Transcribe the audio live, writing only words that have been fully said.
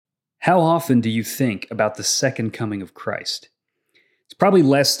How often do you think about the second coming of Christ? It's probably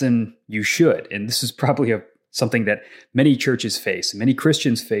less than you should, and this is probably something that many churches face, and many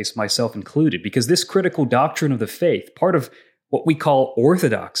Christians face, myself included, because this critical doctrine of the faith, part of what we call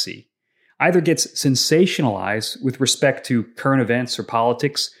orthodoxy, either gets sensationalized with respect to current events or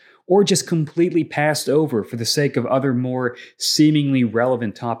politics, or just completely passed over for the sake of other more seemingly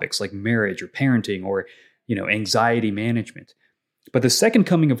relevant topics like marriage or parenting or, anxiety management. But the second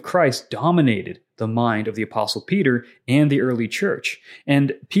coming of Christ dominated the mind of the Apostle Peter and the early church.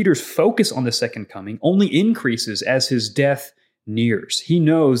 And Peter's focus on the second coming only increases as his death nears. He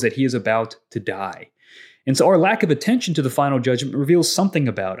knows that he is about to die. And so our lack of attention to the final judgment reveals something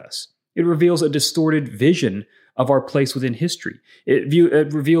about us. It reveals a distorted vision of our place within history.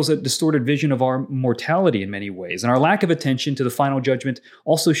 It reveals a distorted vision of our mortality in many ways. And our lack of attention to the final judgment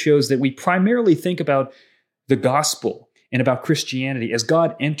also shows that we primarily think about the gospel and about Christianity as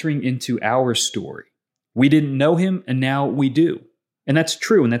God entering into our story. We didn't know him, and now we do. And that's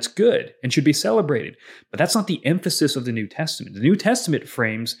true, and that's good, and should be celebrated. But that's not the emphasis of the New Testament. The New Testament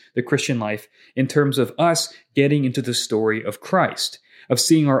frames the Christian life in terms of us getting into the story of Christ, of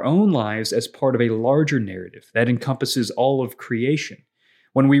seeing our own lives as part of a larger narrative that encompasses all of creation.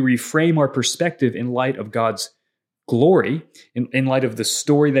 When we reframe our perspective in light of God's glory, in light of the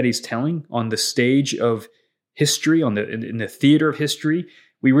story that he's telling on the stage of history, in the theater of history,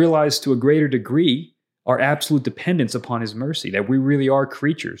 we realize to a greater degree our absolute dependence upon his mercy, that we really are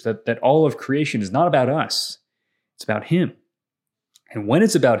creatures, that all of creation is not about us, it's about him. And when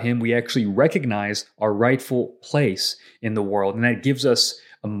it's about him, we actually recognize our rightful place in the world, and that gives us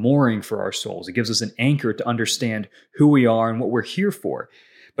a mooring for our souls. It gives us an anchor to understand who we are and what we're here for.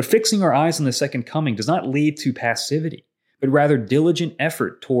 But fixing our eyes on the second coming does not lead to passivity, but rather diligent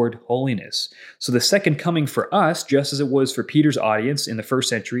effort toward holiness. So the second coming for us, just as it was for Peter's audience in the first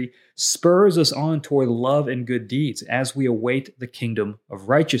century, spurs us on toward love and good deeds as we await the kingdom of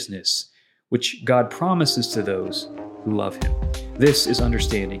righteousness, which God promises to those who love him. This is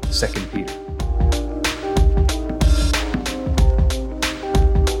understanding 2 Peter.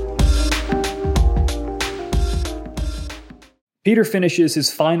 Peter finishes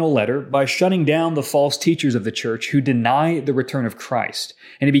his final letter by shutting down the false teachers of the church who deny the return of Christ.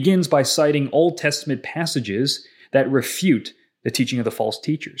 And he begins by citing Old Testament passages that refute the teaching of the false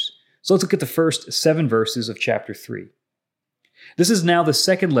teachers. So let's look at the first 7 verses of chapter 3. This is now the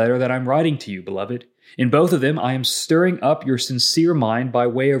second letter that I'm writing to you, beloved. In both of them, I am stirring up your sincere mind by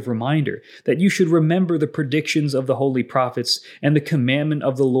way of reminder that you should remember the predictions of the holy prophets and the commandment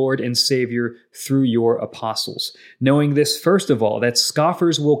of the Lord and Savior through your apostles. Knowing this, first of all, that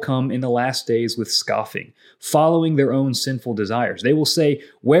scoffers will come in the last days with scoffing, following their own sinful desires. They will say,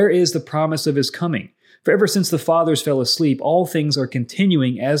 "Where is the promise of his coming? For ever since the fathers fell asleep, all things are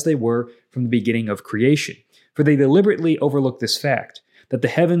continuing as they were from the beginning of creation." For they deliberately overlook this fact, that the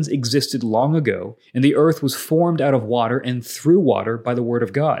heavens existed long ago, and the earth was formed out of water and through water by the word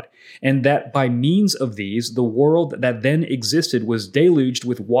of God, and that by means of these, the world that then existed was deluged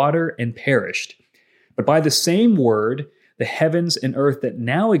with water and perished. But by the same word, the heavens and earth that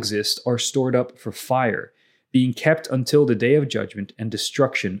now exist are stored up for fire, being kept until the day of judgment and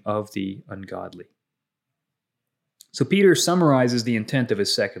destruction of the ungodly. So Peter summarizes the intent of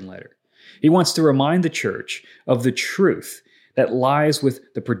his second letter. He wants to remind the church of the truth that lies with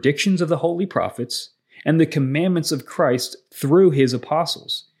the predictions of the holy prophets and the commandments of Christ through his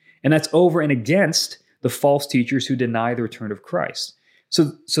apostles. And that's over and against the false teachers who deny the return of Christ.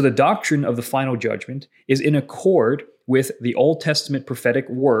 So the doctrine of the final judgment is in accord with the Old Testament prophetic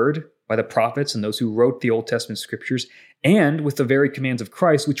word by the prophets and those who wrote the Old Testament scriptures, and with the very commands of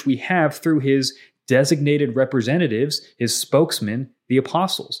Christ, which we have through his designated representatives, his spokesmen, the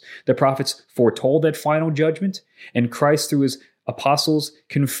apostles. The prophets foretold that final judgment, and Christ, through his apostles,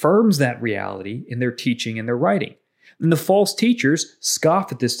 confirms that reality in their teaching and their writing. And the false teachers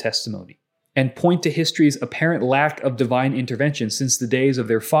scoff at this testimony and point to history's apparent lack of divine intervention since the days of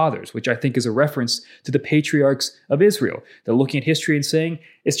their fathers, which I think is a reference to the patriarchs of Israel. They're looking at history and saying,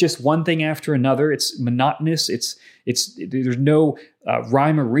 it's just one thing after another. It's monotonous. There's no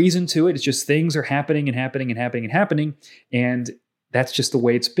rhyme or reason to it. It's just things are happening and happening and happening and happening. And that's just the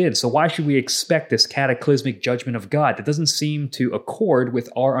way it's been. So why should we expect this cataclysmic judgment of God that doesn't seem to accord with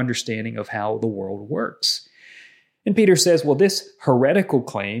our understanding of how the world works? And Peter says, well, this heretical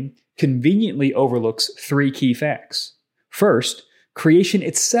claim conveniently overlooks 3 key facts. First, creation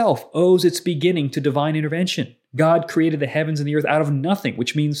itself owes its beginning to divine intervention. God created the heavens and the earth out of nothing,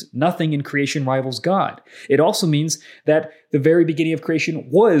 which means nothing in creation rivals God. It also means that the very beginning of creation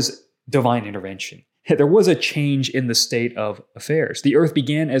was divine intervention. There was a change in the state of affairs. The earth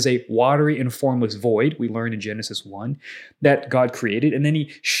began as a watery and formless void, we learn in Genesis 1, that God created, and then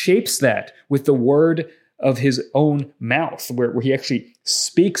he shapes that with the word of his own mouth, where he actually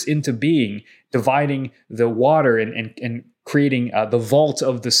speaks into being, dividing the water and creating the vault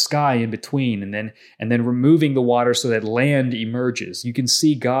of the sky in between, and then removing the water so that land emerges. You can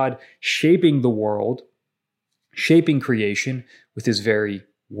see God shaping the world, shaping creation with his very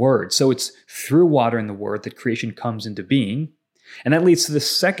word. So it's through water and the word that creation comes into being. And that leads to the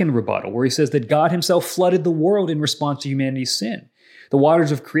second rebuttal, where he says that God himself flooded the world in response to humanity's sin. The waters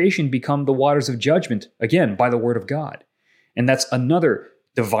of creation become the waters of judgment, again, by the word of God. And that's another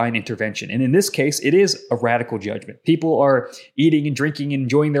divine intervention. And in this case, it is a radical judgment. People are eating and drinking and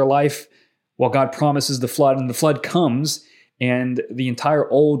enjoying their life while God promises the flood, and the flood comes, and the entire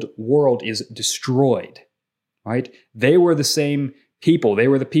old world is destroyed, right? They were the same people. They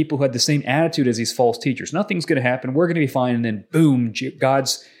were the people who had the same attitude as these false teachers. Nothing's going to happen. We're going to be fine. And then boom,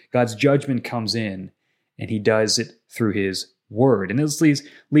 God's judgment comes in, and he does it through his word. And this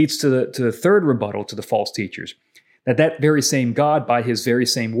leads to the third rebuttal to the false teachers, that very same God, by his very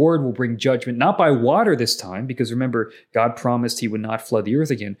same word, will bring judgment, not by water this time, because remember, God promised he would not flood the earth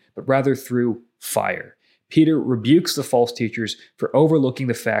again, but rather through fire. Peter rebukes the false teachers for overlooking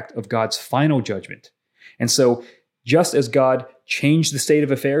the fact of God's final judgment. And so, just as God changed the state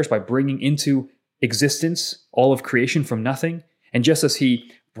of affairs by bringing into existence all of creation from nothing, and just as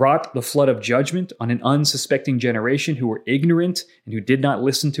he brought the flood of judgment on an unsuspecting generation who were ignorant and who did not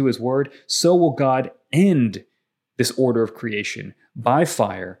listen to his word, so will God end this order of creation by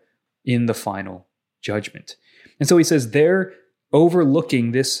fire in the final judgment. And so he says they're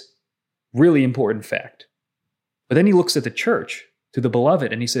overlooking this really important fact. But then he looks at the church, to the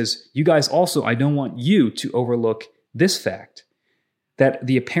beloved, and he says, you guys also, I don't want you to overlook this fact, that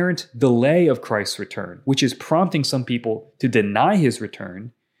the apparent delay of Christ's return, which is prompting some people to deny his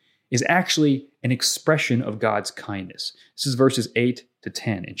return, is actually an expression of God's kindness. This is verses 8 to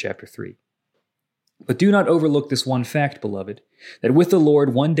 10 in chapter 3. But do not overlook this one fact, beloved, that with the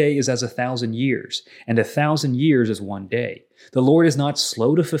Lord 1 day is as 1,000 years, and 1,000 years as 1 day. The Lord is not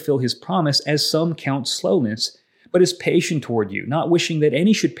slow to fulfill his promise, as some count slowness, but is patient toward you, not wishing that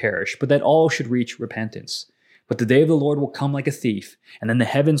any should perish, but that all should reach repentance. But the day of the Lord will come like a thief, and then the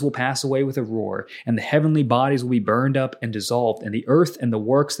heavens will pass away with a roar, and the heavenly bodies will be burned up and dissolved, and the earth and the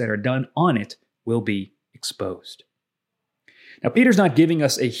works that are done on it will be exposed. Now, Peter's not giving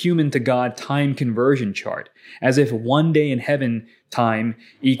us a human to God time conversion chart, as if 1 day in heaven time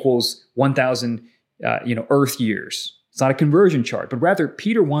equals 1,000 earth years. It's not a conversion chart, but rather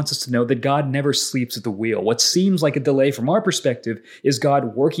Peter wants us to know that God never sleeps at the wheel. What seems like a delay from our perspective is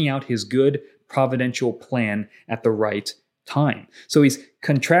God working out his good providential plan at the right time. So he's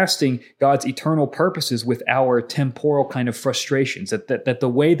contrasting God's eternal purposes with our temporal kind of frustrations, that the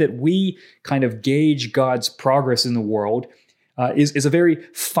way that we kind of gauge God's progress in the world is a very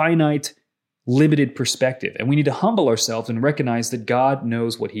finite, limited perspective. And we need to humble ourselves and recognize that God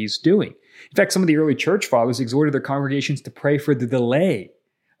knows what he's doing. In fact, some of the early church fathers exhorted their congregations to pray for the delay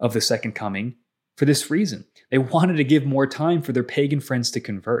of the second coming for this reason. They wanted to give more time for their pagan friends to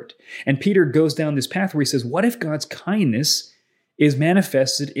convert. And Peter goes down this path where he says, what if God's kindness is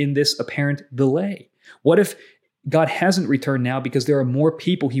manifested in this apparent delay? What if God hasn't returned now because there are more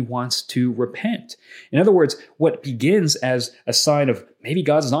people he wants to repent? In other words, what begins as a sign of maybe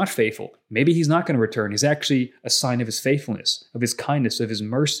God's not faithful, maybe he's not going to return, is actually a sign of his faithfulness, of his kindness, of his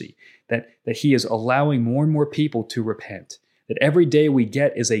mercy, that he is allowing more and more people to repent. That every day we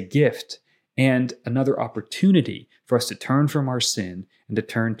get is a gift and another opportunity for us to turn from our sin and to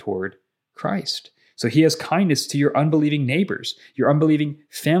turn toward Christ. So he has kindness to your unbelieving neighbors, your unbelieving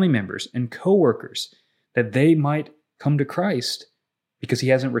family members and coworkers, that they might come to Christ because he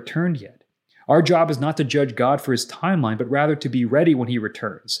hasn't returned yet. Our job is not to judge God for his timeline, but rather to be ready when he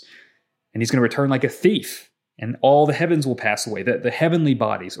returns. And he's going to return like a thief, and all the heavens will pass away. The heavenly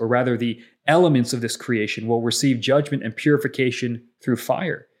bodies, or rather the elements of this creation, will receive judgment and purification through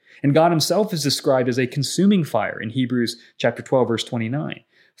fire. And God himself is described as a consuming fire in Hebrews chapter 12, verse 29.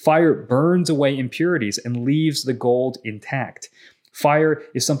 Fire burns away impurities and leaves the gold intact. Fire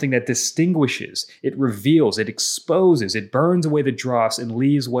is something that distinguishes, it reveals, it exposes, it burns away the dross and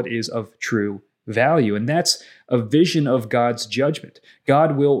leaves what is of true value. And that's a vision of God's judgment.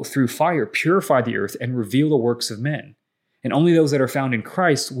 God will, through fire, purify the earth and reveal the works of men. And only those that are found in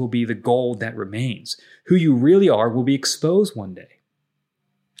Christ will be the gold that remains. Who you really are will be exposed one day.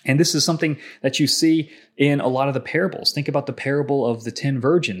 And this is something that you see in a lot of the parables. Think about the parable of the 10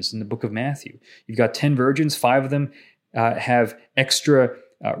 virgins in the book of Matthew. You've got 10 virgins, 5 of them have extra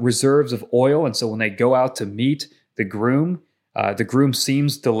reserves of oil. And so when they go out to meet the groom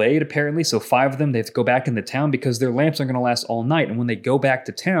seems delayed, apparently. So 5 of them, they have to go back into town because their lamps aren't going to last all night. And when they go back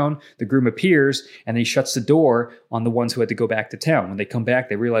to town, the groom appears and he shuts the door on the ones who had to go back to town. When they come back,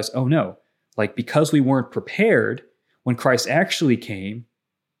 they realize, oh no, like because we weren't prepared when Christ actually came,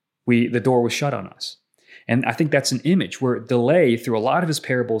 the door was shut on us. And I think that's an image where delay through a lot of his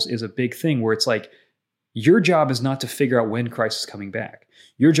parables is a big thing, where it's like, your job is not to figure out when Christ is coming back.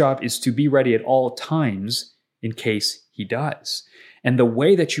 Your job is to be ready at all times in case he does. And the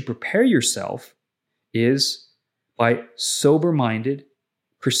way that you prepare yourself is by sober-minded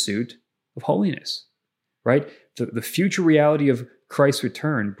pursuit of holiness, right? The future reality of Christ's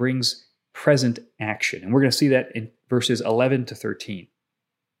return brings present action. And we're going to see that in verses 11 to 13.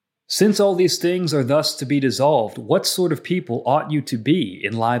 Since all these things are thus to be dissolved, what sort of people ought you to be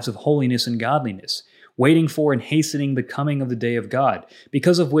in lives of holiness and godliness, waiting for and hastening the coming of the day of God,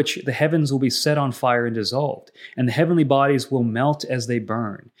 because of which the heavens will be set on fire and dissolved, and the heavenly bodies will melt as they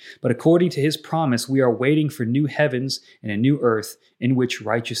burn. But according to his promise, we are waiting for new heavens and a new earth in which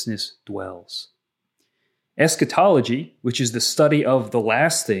righteousness dwells. Eschatology, which is the study of the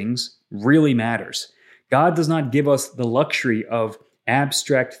last things, really matters. God does not give us the luxury of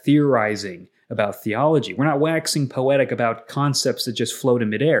abstract theorizing about theology. We're not waxing poetic about concepts that just float in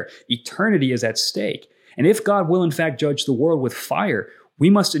midair. Eternity is at stake. And if God will in fact judge the world with fire, we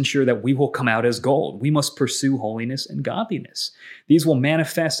must ensure that we will come out as gold. We must pursue holiness and godliness. These will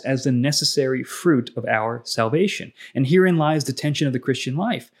manifest as the necessary fruit of our salvation. And herein lies the tension of the Christian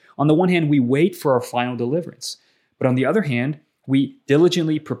life. On the one hand, we wait for our final deliverance. But on the other hand, we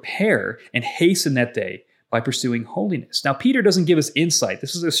diligently prepare and hasten that day by pursuing holiness. Now, Peter doesn't give us insight.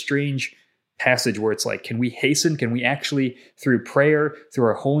 This is a strange passage where it's like, can we hasten? Can we actually, through prayer, through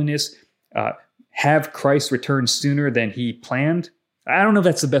our holiness, have Christ return sooner than he planned? I don't know if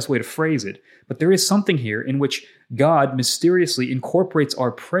that's the best way to phrase it, but there is something here in which God mysteriously incorporates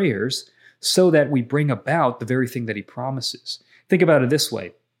our prayers so that we bring about the very thing that he promises. Think about it this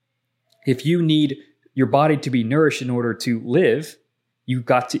way. If you need your body to be nourished in order to live, you've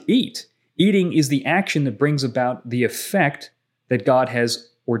got to eat. Eating is the action that brings about the effect that God has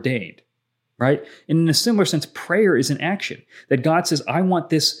ordained, right? And in a similar sense, prayer is an action that God says, I want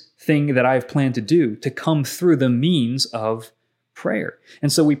this thing that I've planned to do to come through the means of prayer.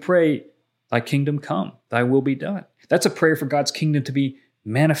 And so we pray, thy kingdom come, thy will be done. That's a prayer for God's kingdom to be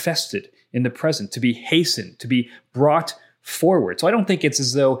manifested in the present, to be hastened, to be brought forward. So I don't think it's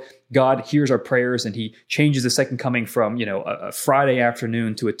as though God hears our prayers and he changes the second coming from, a Friday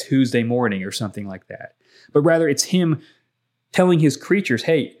afternoon to a Tuesday morning or something like that. But rather it's him telling his creatures,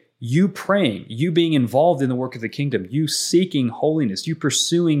 hey, you praying, you being involved in the work of the kingdom, you seeking holiness, you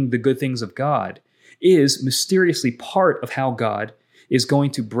pursuing the good things of God is mysteriously part of how God is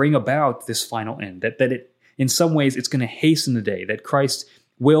going to bring about this final end. That it, in some ways, it's going to hasten the day, that Christ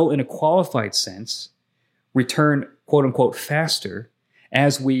will, in a qualified sense, return, quote unquote, faster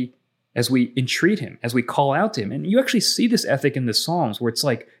as we entreat him, as we call out to him. And you actually see this ethic in the Psalms where it's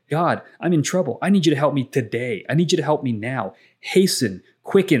like, God, I'm in trouble. I need you to help me today. I need you to help me now. Hasten,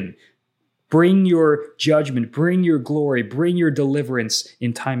 quicken, bring your judgment, bring your glory, bring your deliverance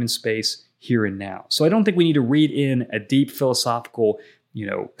in time and space here and now. So I don't think we need to read in a deep philosophical,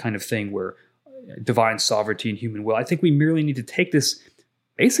 kind of thing where divine sovereignty and human will. I think we merely need to take this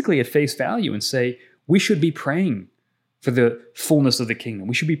basically at face value and say, we should be praying for the fullness of the kingdom.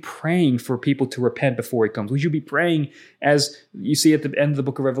 We should be praying for people to repent before he comes. We should be praying, as you see at the end of the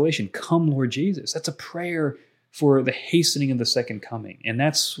book of Revelation, come Lord Jesus. That's a prayer for the hastening of the second coming. And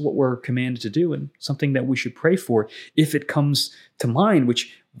that's what we're commanded to do, and something that we should pray for if it comes to mind,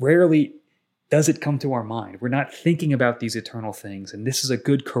 which rarely does it come to our mind. We're not thinking about these eternal things. And this is a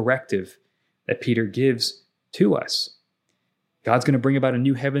good corrective that Peter gives to us. God's going to bring about a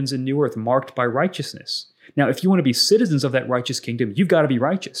new heavens and new earth marked by righteousness. Now, if you want to be citizens of that righteous kingdom, you've got to be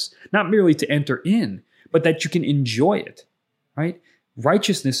righteous, not merely to enter in, but that you can enjoy it, right?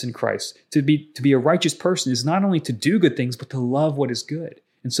 Righteousness in Christ, to be a righteous person is not only to do good things, but to love what is good.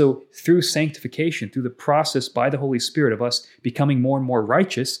 And so through sanctification, through the process by the Holy Spirit of us becoming more and more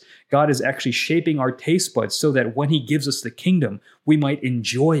righteous, God is actually shaping our taste buds so that when he gives us the kingdom, we might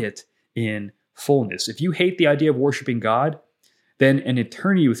enjoy it in fullness. If you hate the idea of worshiping God, then an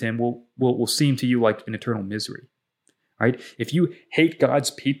eternity with him will seem to you like an eternal misery, right? If you hate God's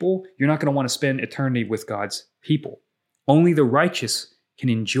people, you're not going to want to spend eternity with God's people. Only the righteous can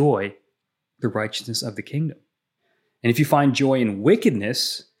enjoy the righteousness of the kingdom. And if you find joy in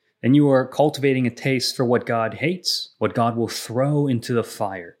wickedness, then you are cultivating a taste for what God hates, what God will throw into the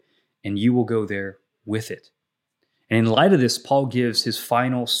fire, and you will go there with it. And in light of this, Paul gives his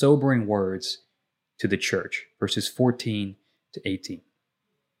final sobering words to the church, verses 14 to 18.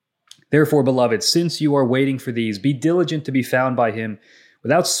 Therefore, beloved, since you are waiting for these, be diligent to be found by him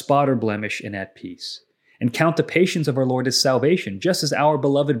without spot or blemish and at peace. And count the patience of our Lord as salvation, just as our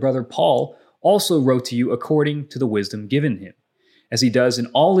beloved brother Paul also wrote to you according to the wisdom given him, as he does in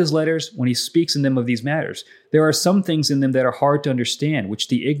all his letters when he speaks in them of these matters. There are some things in them that are hard to understand, which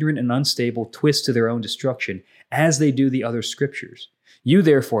the ignorant and unstable twist to their own destruction, as they do the other scriptures. You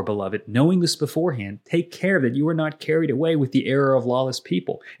therefore, beloved, knowing this beforehand, take care that you are not carried away with the error of lawless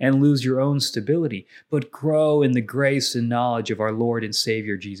people and lose your own stability, but grow in the grace and knowledge of our Lord and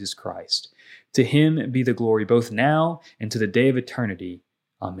Savior Jesus Christ. To him be the glory both now and to the day of eternity.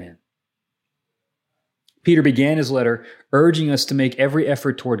 Amen. Peter began his letter urging us to make every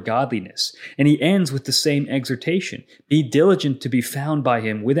effort toward godliness, and he ends with the same exhortation. Be diligent to be found by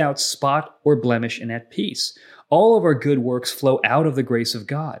him without spot or blemish and at peace. All of our good works flow out of the grace of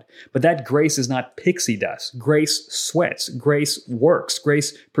God, but that grace is not pixie dust. Grace sweats, grace works,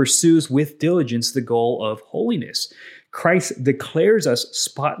 grace pursues with diligence the goal of holiness. Christ declares us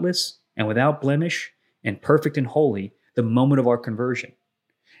spotless and without blemish and perfect and holy the moment of our conversion.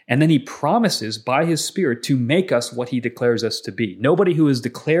 And then he promises by his Spirit to make us what he declares us to be. Nobody who is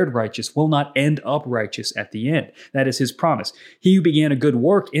declared righteous will not end up righteous at the end. That is his promise. He who began a good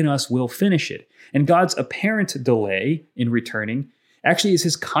work in us will finish it. And God's apparent delay in returning actually is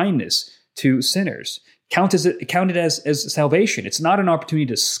his kindness to sinners, counted as salvation. It's not an opportunity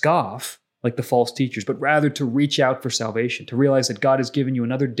to scoff like the false teachers, but rather to reach out for salvation, to realize that God has given you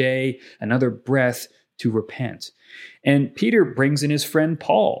another day, another breath to repent. And Peter brings in his friend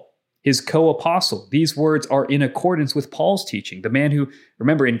Paul, his co-apostle. These words are in accordance with Paul's teaching, the man who,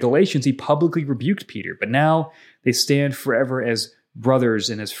 remember, in Galatians, he publicly rebuked Peter, but now they stand forever as brothers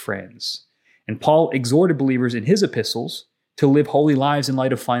and as friends. And Paul exhorted believers in his epistles to live holy lives in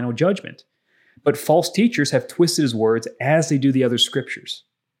light of final judgment. But false teachers have twisted his words as they do the other scriptures.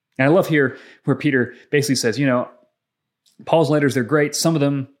 And I love here where Peter basically says, Paul's letters, they're great. Some of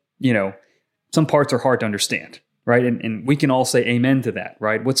them, some parts are hard to understand, right? And we can all say amen to that,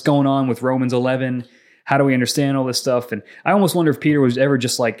 right? What's going on with Romans 11? How do we understand all this stuff? And I almost wonder if Peter was ever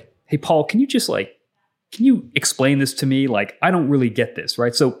just like, hey, Paul, can you explain this to me? Like, I don't really get this,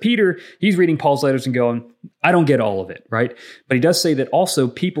 right? So Peter, he's reading Paul's letters and going, I don't get all of it, right? But he does say that also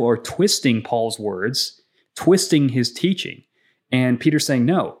people are twisting Paul's words, twisting his teaching. And Peter's saying,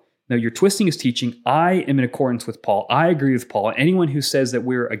 no, you're twisting his teaching. I am in accordance with Paul. I agree with Paul. Anyone who says that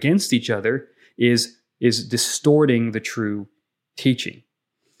we're against each other is distorting the true teaching.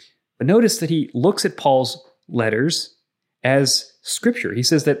 But notice that he looks at Paul's letters as scripture. He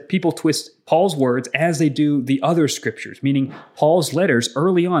says that people twist Paul's words as they do the other scriptures, meaning Paul's letters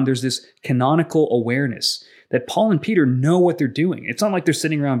early on, there's this canonical awareness that Paul and Peter know what they're doing. It's not like they're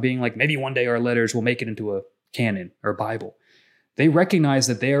sitting around being like, maybe one day our letters will make it into a canon or a Bible. They recognize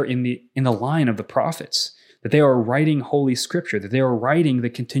that they are in the line of the prophets, that they are writing Holy Scripture, that they are writing the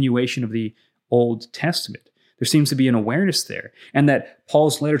continuation of the Old Testament. There seems to be an awareness there, and that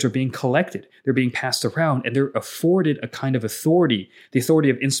Paul's letters are being collected, they're being passed around, and they're afforded a kind of authority, the authority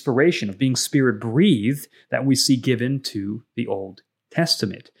of inspiration, of being Spirit-breathed that we see given to the Old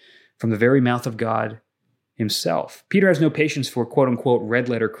Testament from the very mouth of God himself. Peter has no patience for quote-unquote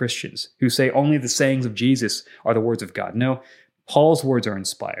red-letter Christians who say only the sayings of Jesus are the words of God. No, Paul's words are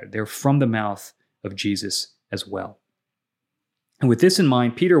inspired. They're from the mouth of Jesus as well. And with this in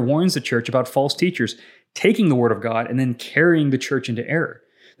mind, Peter warns the church about false teachers taking the word of God and then carrying the church into error.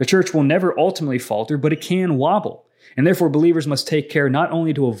 The church will never ultimately falter, but it can wobble. And therefore, believers must take care not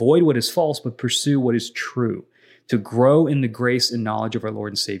only to avoid what is false, but pursue what is true, to grow in the grace and knowledge of our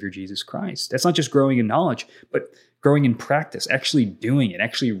Lord and Savior, Jesus Christ. That's not just growing in knowledge, but growing in practice, actually doing it,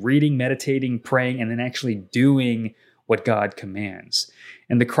 actually reading, meditating, praying, and then actually doing what God commands.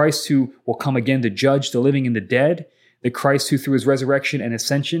 And the Christ who will come again to judge the living and the dead, the Christ who through his resurrection and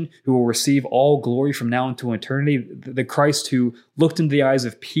ascension, who will receive all glory from now until eternity, the Christ who looked into the eyes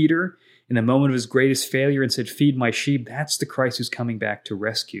of Peter in the moment of his greatest failure and said, feed my sheep, that's the Christ who's coming back to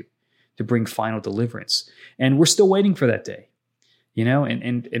rescue, to bring final deliverance. And we're still waiting for that day,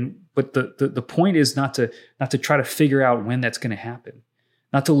 but the point is not to try to figure out when that's going to happen,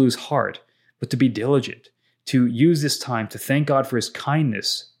 not to lose heart, but to be diligent, to use this time to thank God for his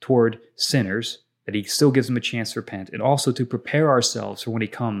kindness toward sinners, that he still gives them a chance to repent, and also to prepare ourselves for when he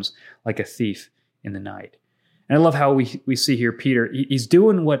comes like a thief in the night. And I love how we see here Peter, he's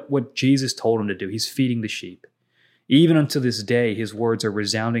doing what Jesus told him to do. He's feeding the sheep. Even unto this day, his words are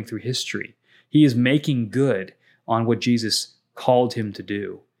resounding through history. He is making good on what Jesus called him to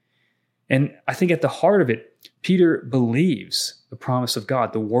do. And I think at the heart of it, Peter believes the promise of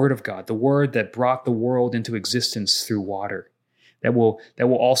God, the word that brought the world into existence through water, that will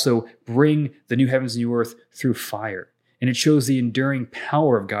also bring the new heavens and new earth through fire. And it shows the enduring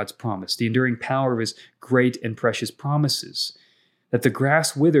power of God's promise, the enduring power of his great and precious promises, that the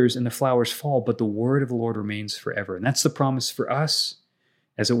grass withers and the flowers fall, but the word of the Lord remains forever. And that's the promise for us,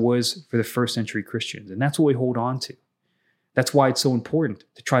 as it was for the first century Christians. And that's what we hold on to. That's why it's so important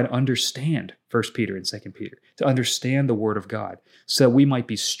to try to understand 1 Peter and 2 Peter, to understand the word of God, so that we might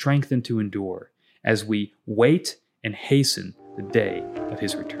be strengthened to endure as we wait and hasten the day of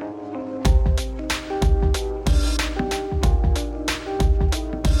his return.